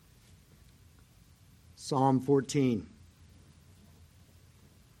Psalm 14.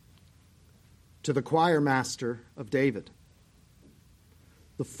 To the choir master of David.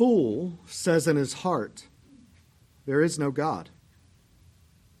 The fool says in his heart, there is no God.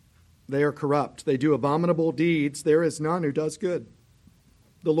 They are corrupt. They do abominable deeds. There is none who does good.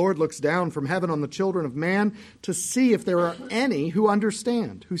 The Lord looks down from heaven on the children of man to see if there are any who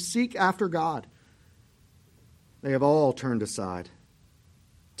understand, who seek after God. They have all turned aside.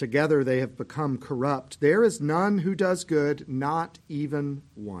 Together they have become corrupt. There is none who does good, not even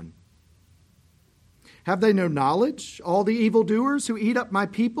one. Have they no knowledge, all the evildoers who eat up my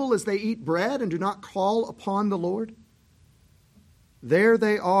people as they eat bread and do not call upon the Lord? There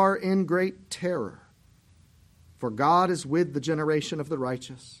they are in great terror, for God is with the generation of the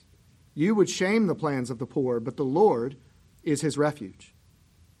righteous. You would shame the plans of the poor, but the Lord is his refuge.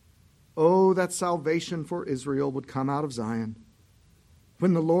 Oh, that salvation for Israel would come out of Zion.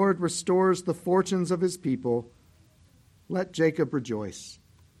 When the Lord restores the fortunes of his people, let Jacob rejoice.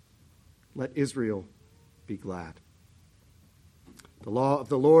 Let Israel be glad. The law of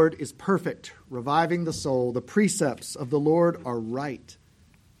the Lord is perfect, reviving the soul. The precepts of the Lord are right,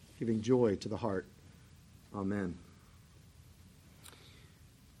 giving joy to the heart. Amen.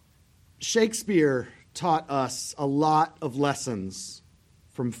 Shakespeare taught us a lot of lessons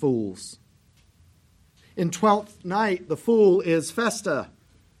from fools. In Twelfth Night, the fool is Festa.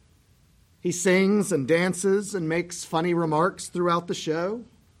 He sings and dances and makes funny remarks throughout the show.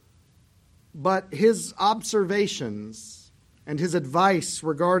 But his observations and his advice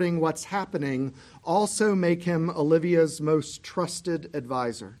regarding what's happening also make him Olivia's most trusted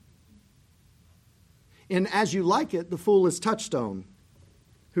advisor. In As You Like It, the fool is Touchstone,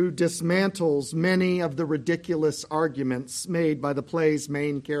 who dismantles many of the ridiculous arguments made by the play's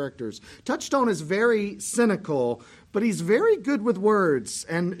main characters. Touchstone is very cynical, but he's very good with words,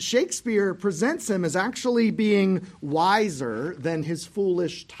 and Shakespeare presents him as actually being wiser than his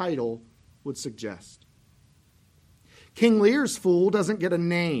foolish title would suggest. King Lear's fool doesn't get a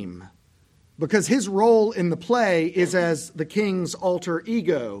name because his role in the play is as the king's alter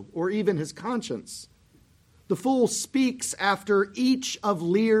ego or even his conscience. The fool speaks after each of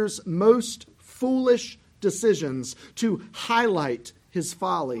Lear's most foolish decisions to highlight his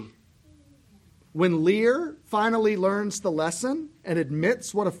folly. When Lear finally learns the lesson and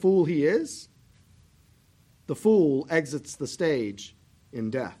admits what a fool he is, the fool exits the stage in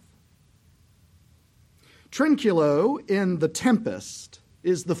death. Trinculo in The Tempest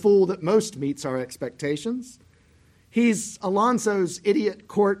is the fool that most meets our expectations. He's Alonso's idiot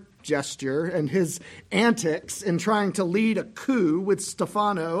court gesture and his antics in trying to lead a coup with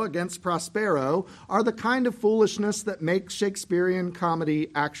Stefano against Prospero are the kind of foolishness that makes Shakespearean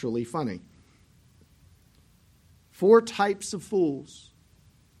comedy actually funny. 4 types of fools,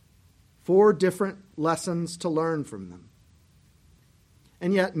 4 different lessons to learn from them.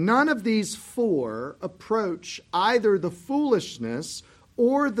 And yet none of these 4 approach either the foolishness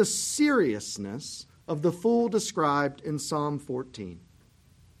or the seriousness of the fool described in Psalm 14.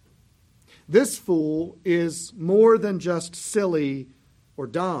 This fool is more than just silly or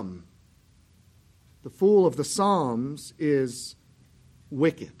dumb. The fool of the Psalms is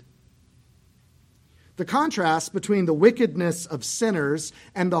wicked. The contrast between the wickedness of sinners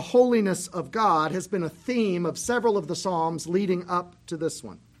and the holiness of God has been a theme of several of the Psalms leading up to this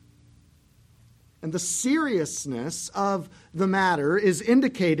one. And the seriousness of the matter is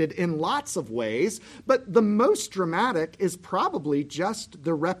indicated in lots of ways, but the most dramatic is probably just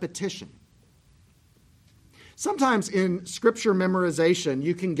the repetition. Sometimes in scripture memorization,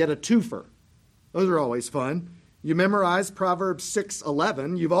 you can get a twofer. Those are always fun. You memorize Proverbs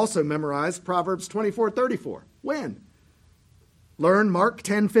 6:11. You've also memorized Proverbs 24:34. When? Learn Mark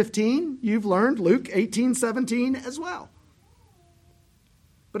 10:15. You've learned Luke 18:17 as well.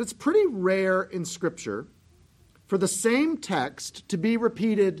 But it's pretty rare in Scripture for the same text to be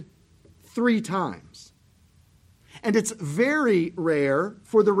repeated 3 times. And it's very rare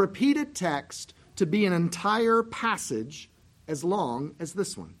for the repeated text to be an entire passage as long as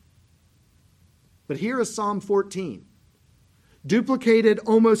this one. But here is Psalm 14, duplicated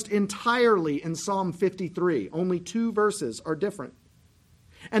almost entirely in Psalm 53. Only 2 verses are different.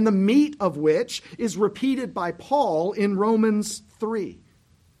 And the meat of which is repeated by Paul in Romans 3.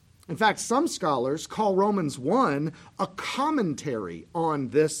 In fact, some scholars call Romans 1 a commentary on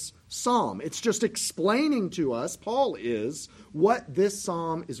this psalm. It's just explaining to us, Paul is, what this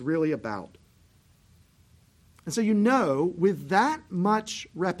psalm is really about. And so you know, with that much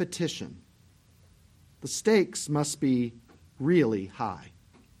repetition, the stakes must be really high.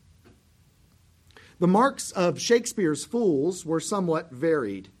 The marks of Shakespeare's fools were somewhat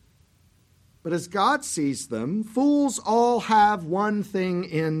varied. But as God sees them, fools all have one thing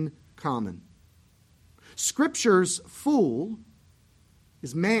in common. Scripture's fool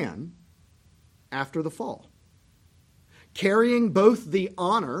is man after the fall, carrying both the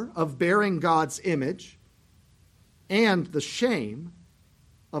honor of bearing God's image and the shame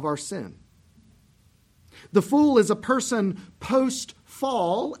of our sin. The fool is a person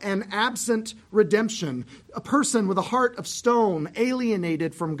post-fall and absent redemption, a person with a heart of stone,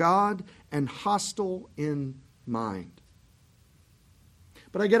 alienated from God and hostile in mind.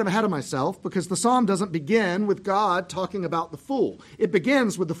 But I get ahead of myself because the psalm doesn't begin with God talking about the fool. It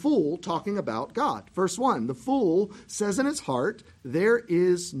begins with the fool talking about God. Verse 1, the fool says in his heart, there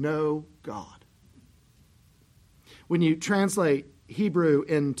is no God. When you translate Hebrew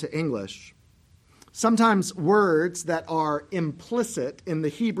into English, sometimes words that are implicit in the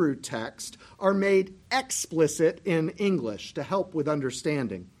Hebrew text are made explicit in English to help with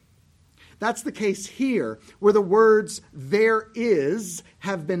understanding. That's the case here, where the words there is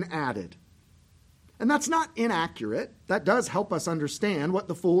have been added. And that's not inaccurate. That does help us understand what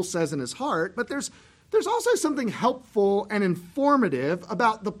the fool says in his heart, but there's also something helpful and informative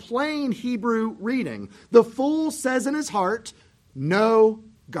about the plain Hebrew reading. The fool says in his heart, no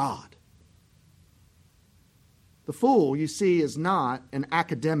God. The fool, you see, is not an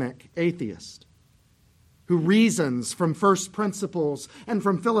academic atheist who reasons from first principles and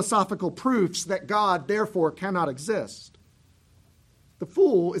from philosophical proofs that God therefore cannot exist. The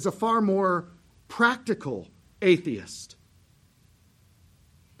fool is a far more practical atheist.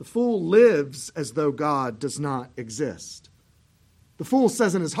 The fool lives as though God does not exist. The fool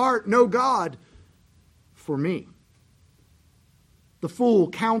says in his heart, no God for me. The fool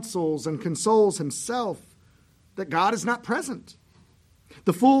counsels and consoles himself that God is not present.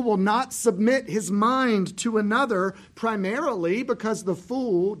 The fool will not submit his mind to another, primarily because the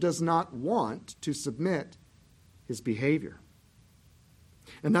fool does not want to submit his behavior.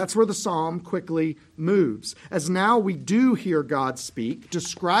 And that's where the psalm quickly moves, as now we do hear God speak,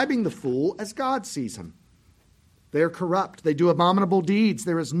 describing the fool as God sees him. They are corrupt. They do abominable deeds.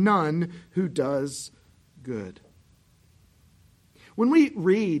 There is none who does good. When we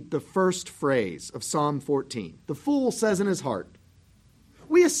read the first phrase of Psalm 14, the fool says in his heart,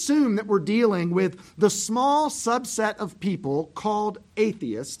 we assume that we're dealing with the small subset of people called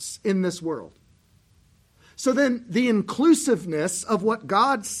atheists in this world. So then the inclusiveness of what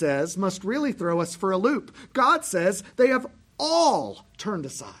God says must really throw us for a loop. God says they have all turned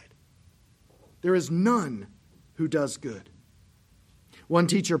aside. There is none who does good. One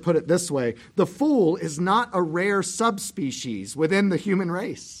teacher put it this way, the fool is not a rare subspecies within the human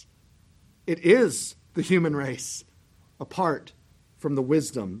race. It is the human race, apart from the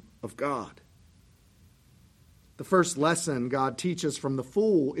wisdom of God. The first lesson God teaches from the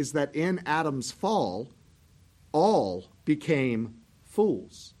fool is that in Adam's fall, all became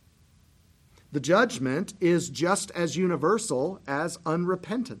fools. The judgment is just as universal as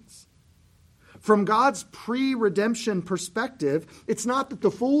unrepentance. From God's pre-redemption perspective, it's not that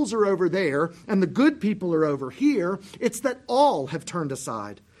the fools are over there and the good people are over here. It's that all have turned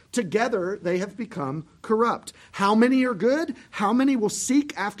aside. Together, they have become corrupt. How many are good? How many will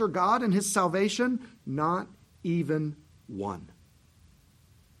seek after God and his salvation? Not even one.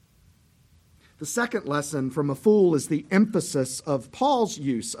 The second lesson from a fool is the emphasis of Paul's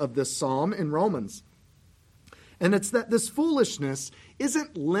use of this psalm in Romans. And it's that this foolishness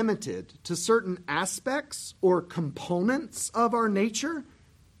isn't limited to certain aspects or components of our nature.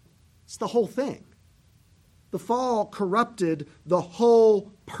 It's the whole thing. The fall corrupted the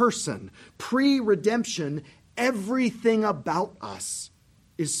whole person. Pre-redemption, everything about us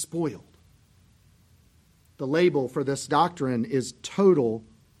is spoiled. The label for this doctrine is total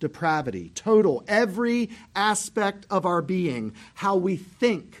depravity. Total. Every aspect of our being, how we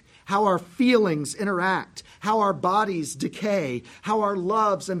think, how our feelings interact, how our bodies decay, how our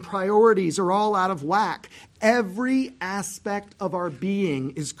loves and priorities are all out of whack. Every aspect of our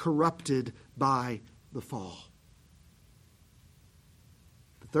being is corrupted by the fall.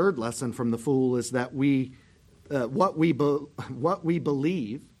 The third lesson from the fool is that what we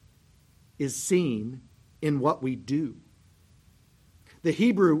believe is seen in what we do. The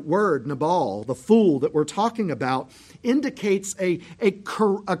Hebrew word Nabal, the fool that we're talking about, indicates a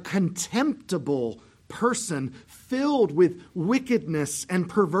contemptible person filled with wickedness and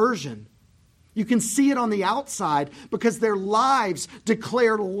perversion. You can see it on the outside because their lives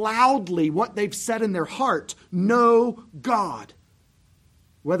declare loudly what they've said in their heart, no God,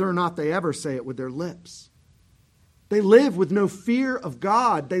 whether or not they ever say it with their lips. They live with no fear of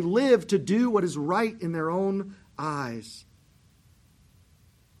God. They live to do what is right in their own eyes.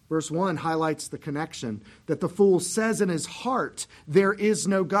 Verse 1 highlights the connection that the fool says in his heart, there is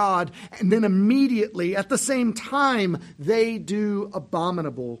no God, and then immediately, at the same time, they do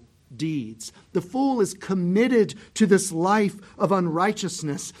abominable deeds. The fool is committed to this life of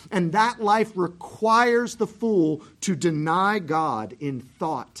unrighteousness, and that life requires the fool to deny God in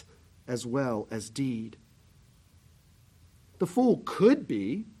thought as well as deed. The fool could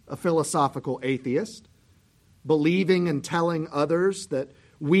be a philosophical atheist, believing and telling others that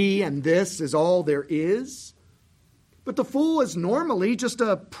we and this is all there is. But the fool is normally just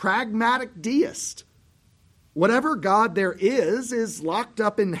a pragmatic deist. Whatever God there is locked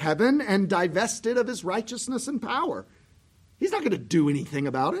up in heaven and divested of his righteousness and power. He's not going to do anything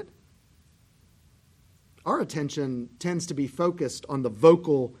about it. Our attention tends to be focused on the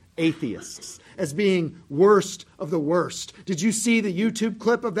vocal atheists as being worst of the worst. Did you see the YouTube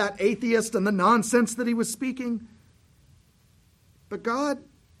clip of that atheist and the nonsense that he was speaking? But God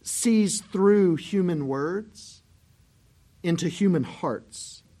sees through human words into human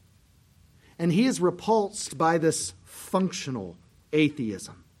hearts. And he is repulsed by this functional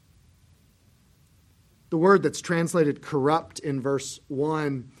atheism. The word that's translated corrupt in verse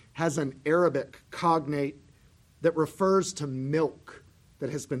 1 has an Arabic cognate that refers to milk that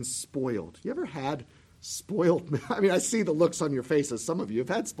has been spoiled. You ever had spoiled milk? I mean, I see the looks on your faces. Some of you have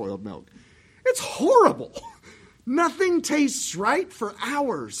had spoiled milk. It's horrible. Nothing tastes right for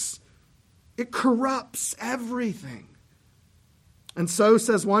hours. It corrupts everything. And so,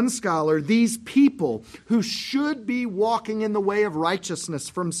 says one scholar, these people who should be walking in the way of righteousness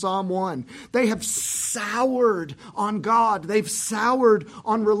from Psalm 1, they have soured on God, they've soured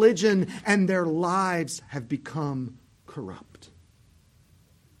on religion, and their lives have become corrupt.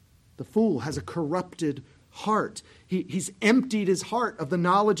 The fool has a corrupted heart. He's emptied his heart of the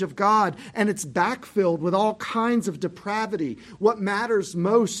knowledge of God, and it's backfilled with all kinds of depravity. What matters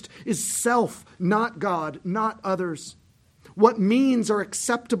most is self, not God, not others. What means are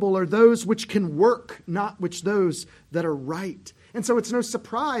acceptable are those which can work, not which those that are right. And so it's no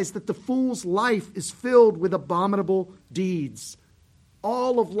surprise that the fool's life is filled with abominable deeds.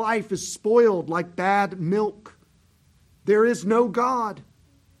 All of life is spoiled like bad milk. There is no God.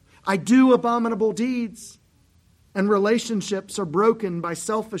 I do abominable deeds. And relationships are broken by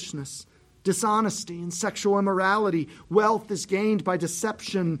selfishness, dishonesty, and sexual immorality. Wealth is gained by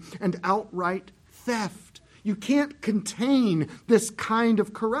deception and outright theft. You can't contain this kind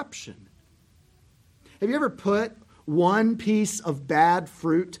of corruption. Have you ever put one piece of bad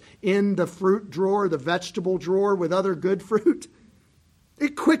fruit in the fruit drawer, the vegetable drawer with other good fruit?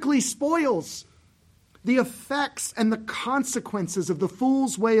 It quickly spoils. The effects and the consequences of the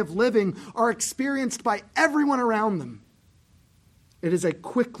fool's way of living are experienced by everyone around them. It is a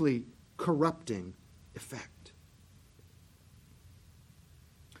quickly corrupting effect.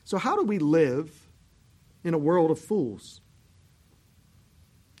 So how do we live in a world of fools?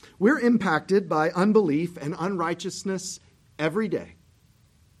 We're impacted by unbelief and unrighteousness every day.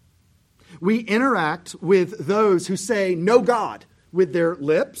 We interact with those who say no God with their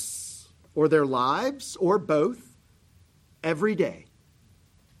lips or their lives or both every day.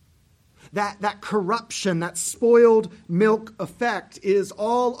 That corruption, that spoiled milk effect is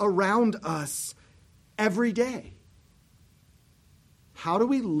all around us every day. How do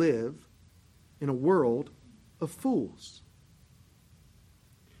we live in a world of fools?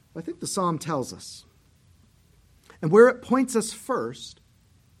 I think the psalm tells us. And where it points us first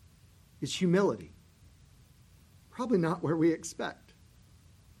is humility. Probably not where we expect.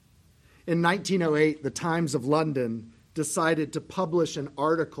 In 1908, the Times of London decided to publish an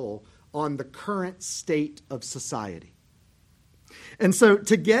article on the current state of society. And so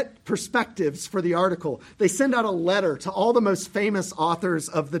to get perspectives for the article, they send out a letter to all the most famous authors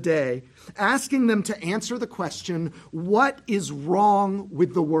of the day, asking them to answer the question, what is wrong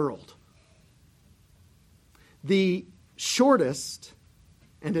with the world? The shortest,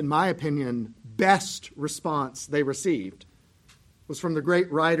 and in my opinion, best response they received was from the great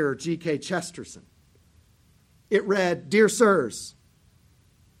writer G.K. Chesterton. It read, "Dear sirs,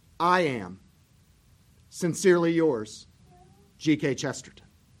 I am sincerely yours, G.K. Chesterton."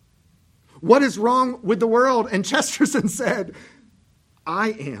 What is wrong with the world? And Chesterton said, I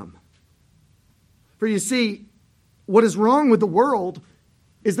am. For you see, what is wrong with the world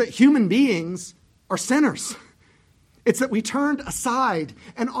is that human beings are sinners. It's that we turned aside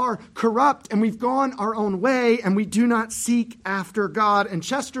and are corrupt and we've gone our own way and we do not seek after God. And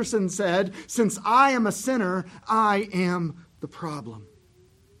Chesterton said, since I am a sinner, I am the problem.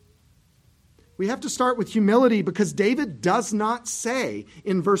 We have to start with humility because David does not say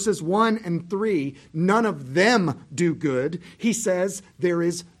in verses 1 and 3, none of them do good. He says there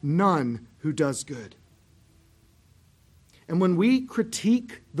is none who does good. And when we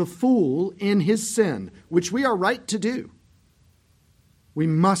critique the fool in his sin, which we are right to do, we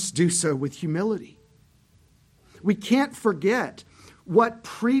must do so with humility. We can't forget what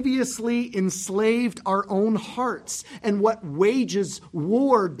previously enslaved our own hearts and what wages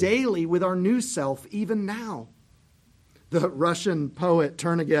war daily with our new self even now. The Russian poet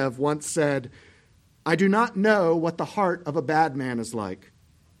Turgenev once said, "I do not know what the heart of a bad man is like,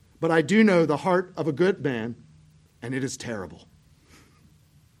 but I do know the heart of a good man, and it is terrible."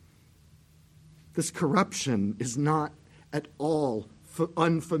 This corruption is not at all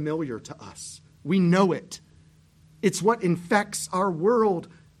unfamiliar to us. We know it. It's what infects our world.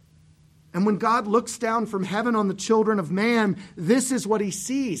 And when God looks down from heaven on the children of man, this is what he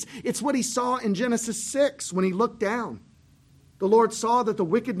sees. It's what he saw in Genesis 6 when he looked down. The Lord saw that the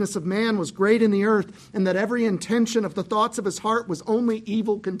wickedness of man was great in the earth, and that every intention of the thoughts of his heart was only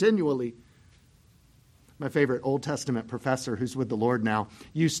evil continually. My favorite Old Testament professor, who's with the Lord now,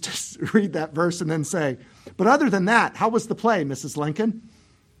 used to read that verse and then say, "But other than that, how was the play, Mrs. Lincoln?"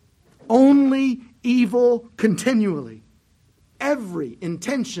 Only evil continually. Every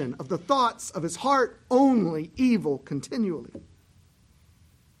intention of the thoughts of his heart, only evil continually.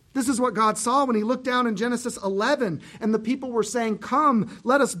 This is what God saw when he looked down in Genesis 11, and the people were saying, "Come,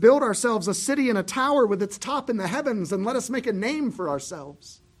 let us build ourselves a city and a tower with its top in the heavens, and let us make a name for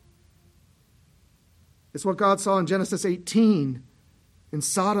ourselves." It's what God saw in Genesis 18, in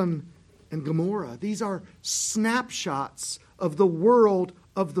Sodom and Gomorrah. These are snapshots of the world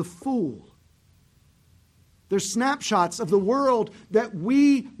of the fool. They're snapshots of the world that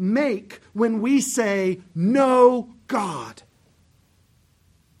we make when we say, "No God."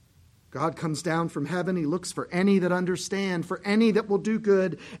 God comes down from heaven. He looks for any that understand, for any that will do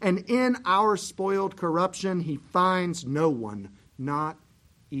good. And in our spoiled corruption, he finds no one, not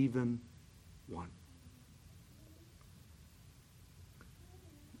even one.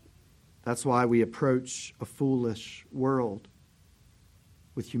 That's why we approach a foolish world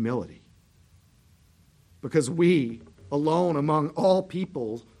with humility. Because we, alone among all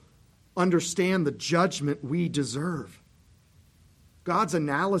people, understand the judgment we deserve. God's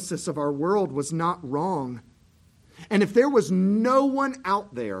analysis of our world was not wrong. And if there was no one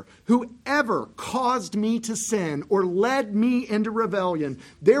out there who ever caused me to sin or led me into rebellion,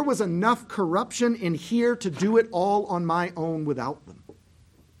 there was enough corruption in here to do it all on my own without them.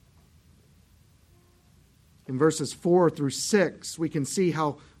 In verses 4 through 6, we can see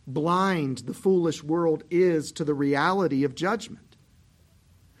how blind the foolish world is to the reality of judgment.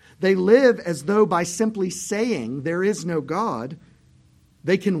 They live as though by simply saying there is no God,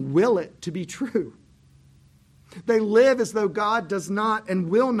 they can will it to be true. They live as though God does not and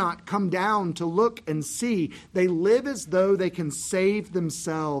will not come down to look and see. They live as though they can save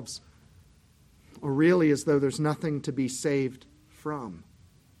themselves, or really as though there's nothing to be saved from.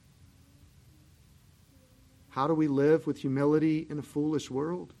 How do we live with humility in a foolish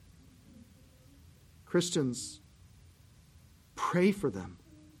world? Christians, pray for them.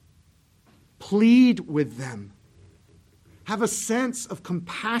 Plead with them. Have a sense of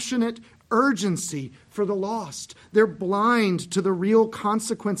compassionate urgency for the lost. They're blind to the real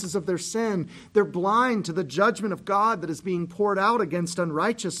consequences of their sin. They're blind to the judgment of God that is being poured out against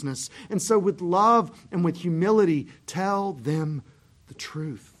unrighteousness. And so with love and with humility, tell them the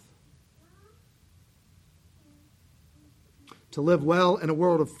truth. To live well in a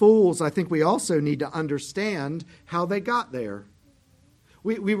world of fools, I think we also need to understand how they got there.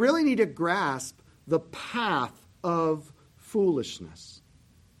 We really need to grasp the path of foolishness.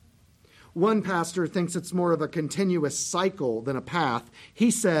 One pastor thinks it's more of a continuous cycle than a path.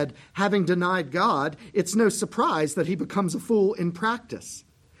 He said, having denied God, it's no surprise that he becomes a fool in practice.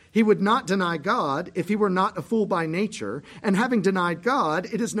 He would not deny God if he were not a fool by nature, and having denied God,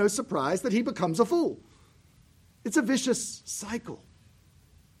 it is no surprise that he becomes a fool. It's a vicious cycle.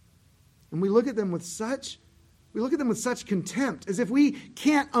 And we look at them with such contempt, as if we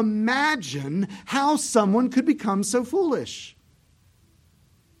can't imagine how someone could become so foolish.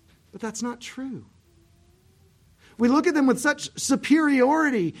 But that's not true. We look at them with such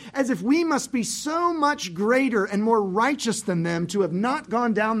superiority, as if we must be so much greater and more righteous than them to have not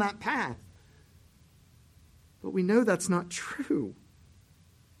gone down that path. But we know that's not true.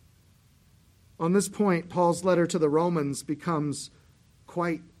 On this point, Paul's letter to the Romans becomes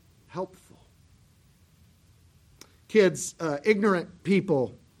quite helpful. Kids, ignorant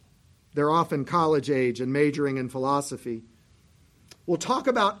people, they're often college age and majoring in philosophy. will talk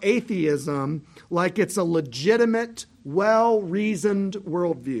about atheism like it's a legitimate, well-reasoned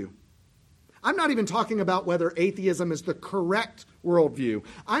worldview. I'm not even talking about whether atheism is the correct worldview.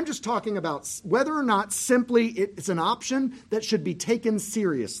 I'm just talking about whether or not simply it's an option that should be taken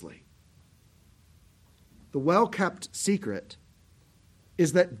seriously. The well-kept secret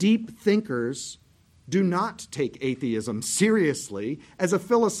is that deep thinkers do not take atheism seriously as a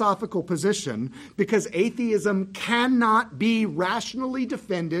philosophical position because atheism cannot be rationally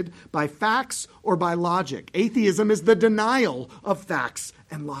defended by facts or by logic. Atheism is the denial of facts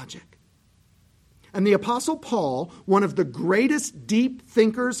and logic. And the Apostle Paul, one of the greatest deep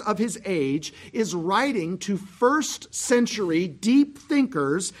thinkers of his age, is writing to first century deep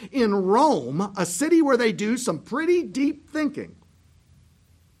thinkers in Rome, a city where they do some pretty deep thinking.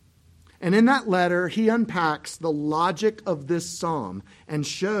 And in that letter, he unpacks the logic of this psalm and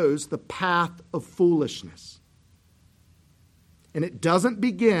shows the path of foolishness. And it doesn't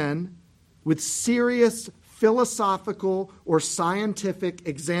begin with serious philosophical or scientific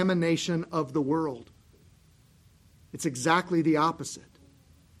examination of the world. It's exactly the opposite.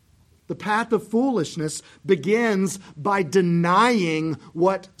 The path of foolishness begins by denying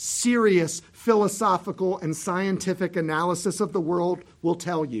what serious philosophical and scientific analysis of the world will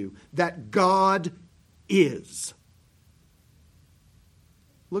tell you, that God is.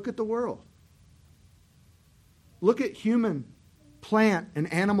 Look at the world. Look at human, plant,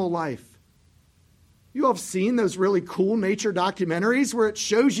 and animal life. You all have seen those really cool nature documentaries where it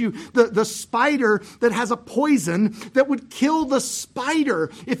shows you the spider that has a poison that would kill the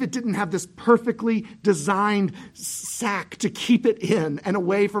spider if it didn't have this perfectly designed sac to keep it in and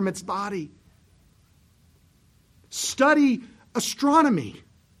away from its body. Study astronomy.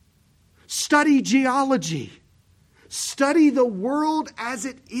 Study geology. Study the world as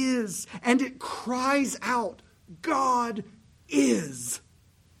it is, and it cries out, God is.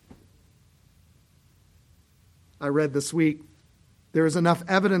 I read this week, there is enough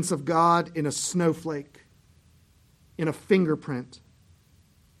evidence of God in a snowflake, in a fingerprint,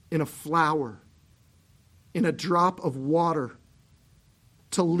 in a flower, in a drop of water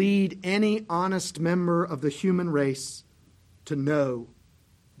to lead any honest member of the human race to know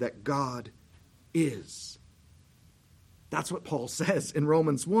that God is. That's what Paul says in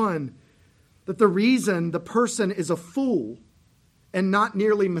Romans 1, that the reason the person is a fool and not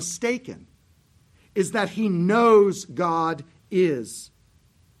nearly mistaken is that he knows God is,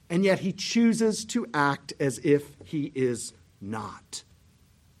 and yet he chooses to act as if he is not.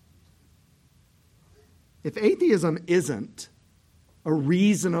 If atheism isn't a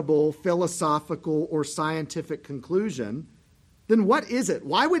reasonable philosophical or scientific conclusion, then what is it?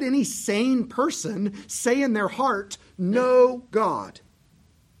 Why would any sane person say in their heart, "No God,"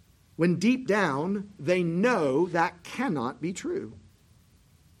 when deep down they know that cannot be true?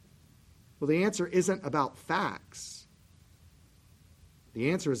 Well, the answer isn't about facts.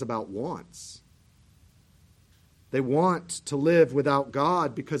 The answer is about wants. They want to live without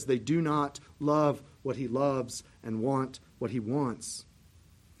God because they do not love what he loves and want what he wants.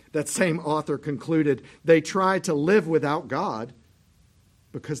 That same author concluded, they try to live without God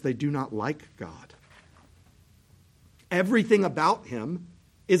because they do not like God. Everything about him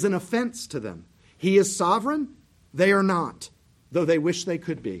is an offense to them. He is sovereign, they are not, though they wish they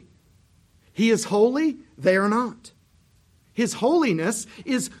could be. He is holy, they are not. His holiness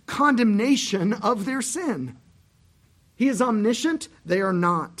is condemnation of their sin. He is omniscient, they are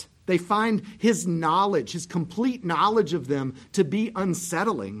not. They find his knowledge, his complete knowledge of them, to be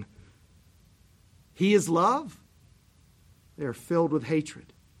unsettling. He is love, they are filled with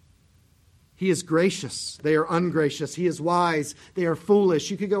hatred. He is gracious, they are ungracious. He is wise, they are foolish.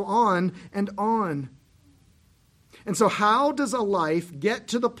 You could go on and on. And so how does a life get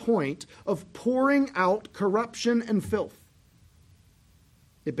to the point of pouring out corruption and filth?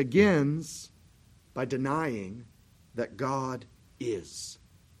 It begins by denying that God is.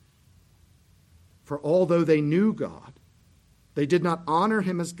 For although they knew God, they did not honor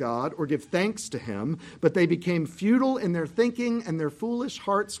him as God or give thanks to him, but they became futile in their thinking and their foolish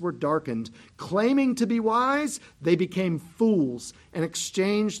hearts were darkened. Claiming to be wise, they became fools and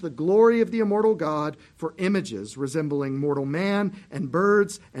exchanged the glory of the immortal God for images resembling mortal man and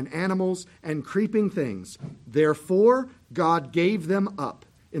birds and animals and creeping things. Therefore, God gave them up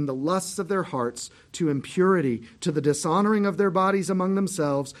in the lusts of their hearts to impurity, to the dishonoring of their bodies among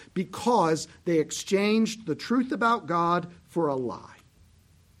themselves, because they exchanged the truth about God for a lie.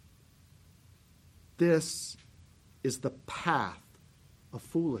 This is the path of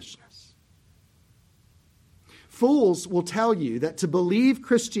foolishness. Fools will tell you that to believe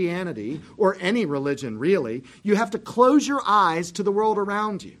Christianity, or any religion really, you have to close your eyes to the world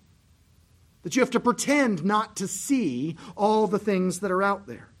around you. That you have to pretend not to see all the things that are out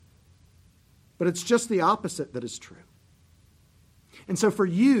there. But it's just the opposite that is true. And so for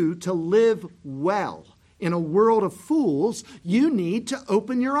you to live well in a world of fools, you need to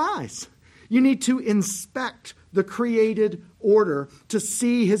open your eyes. You need to inspect the created order to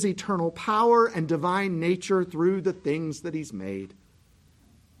see his eternal power and divine nature through the things that he's made.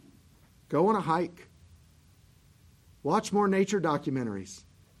 Go on a hike. Watch more nature documentaries.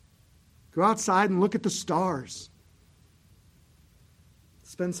 Go outside and look at the stars.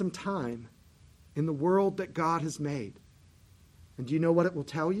 Spend some time in the world that God has made. And do you know what it will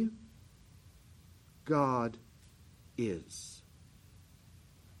tell you? God is.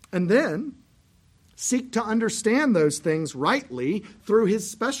 And then seek to understand those things rightly through his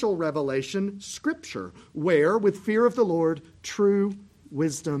special revelation, Scripture, where, with fear of the Lord, true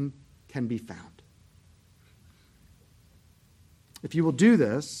wisdom can be found. If you will do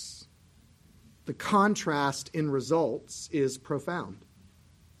this, the contrast in results is profound.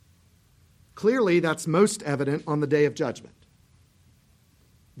 Clearly, that's most evident on the day of judgment.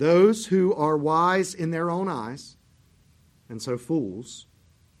 Those who are wise in their own eyes, and so fools,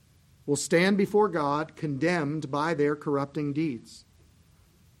 will stand before God condemned by their corrupting deeds.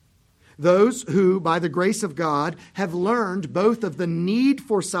 Those who, by the grace of God, have learned both of the need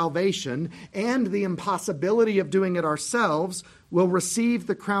for salvation and the impossibility of doing it ourselves will receive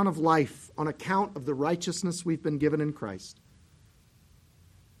the crown of life on account of the righteousness we've been given in Christ.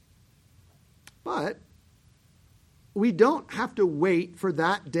 But we don't have to wait for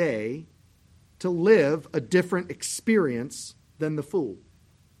that day to live a different experience than the fool.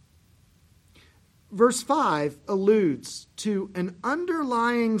 Verse 5 alludes to an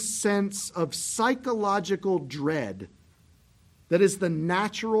underlying sense of psychological dread that is the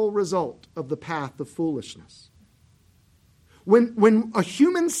natural result of the path of foolishness. When a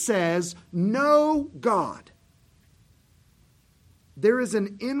human says, "No God," there is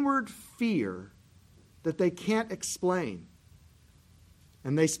an inward fear that they can't explain.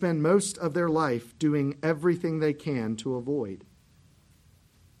 And they spend most of their life doing everything they can to avoid.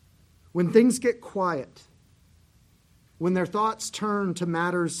 When things get quiet, when their thoughts turn to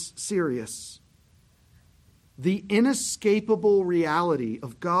matters serious, the inescapable reality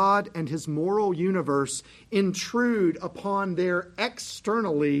of God and his moral universe intrude upon their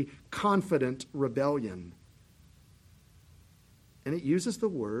externally confident rebellion. And it uses the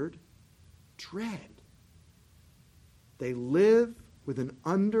word dread. They live with an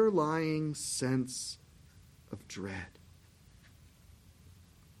underlying sense of dread.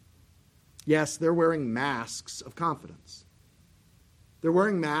 Yes, they're wearing masks of confidence. They're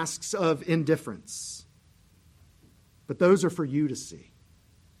wearing masks of indifference. But those are for you to see.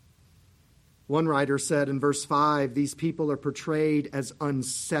 One writer said in verse 5, these people are portrayed as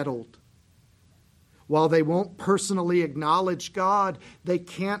unsettled. While they won't personally acknowledge God, they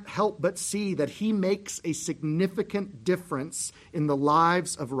can't help but see that he makes a significant difference in the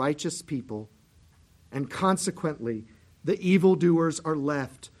lives of righteous people. And consequently, the evildoers are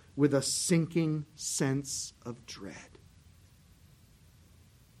left with a sinking sense of dread.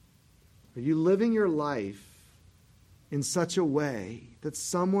 Are you living your life in such a way that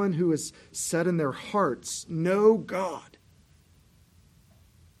someone who has said in their hearts, "No God,"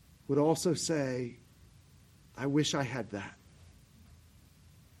 would also say, "I wish I had that"?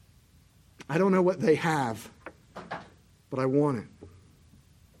 I don't know what they have, but I want it.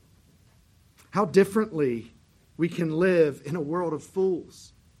 How differently we can live in a world of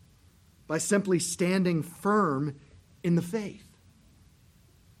fools by simply standing firm in the faith.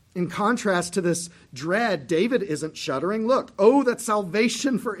 In contrast to this dread, David isn't shuddering. Look, oh, that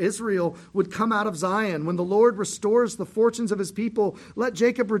salvation for Israel would come out of Zion. When the Lord restores the fortunes of his people, let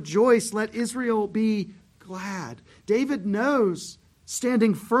Jacob rejoice, let Israel be glad. David knows,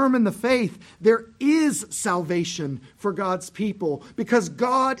 standing firm in the faith, there is salvation for God's people because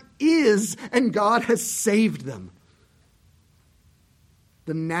God is and God has saved them.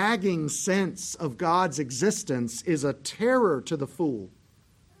 The nagging sense of God's existence is a terror to the fool.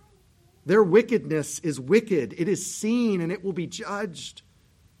 Their wickedness is wicked. It is seen and it will be judged.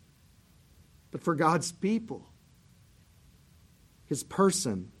 But for God's people, his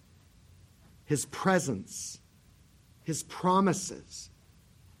person, his presence, his promises,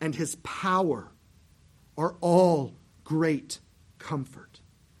 and his power are all great comfort.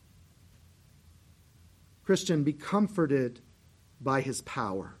 Christian, be comforted by his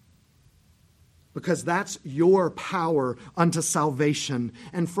power. because that's your power unto salvation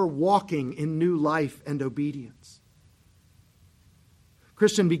and for walking in new life and obedience.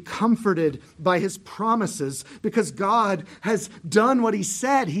 Christian, be comforted by his promises because God has done what he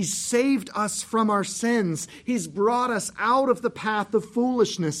said. He's saved us from our sins. He's brought us out of the path of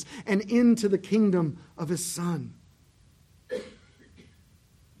foolishness and into the kingdom of his Son.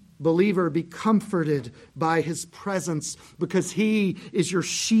 Believer, be comforted by his presence because he is your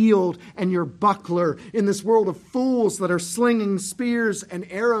shield and your buckler in this world of fools that are slinging spears and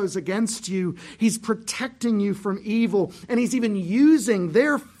arrows against you. He's protecting you from evil, and he's even using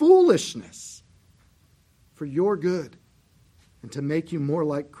their foolishness for your good and to make you more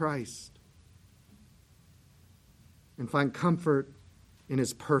like Christ. And find comfort in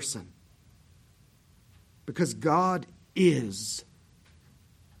his person because God is,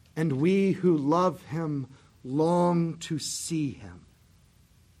 and we who love him long to see him.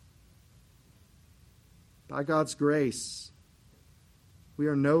 By God's grace, we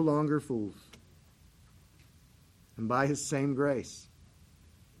are no longer fools. And by his same grace,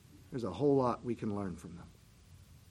 there's a whole lot we can learn from them.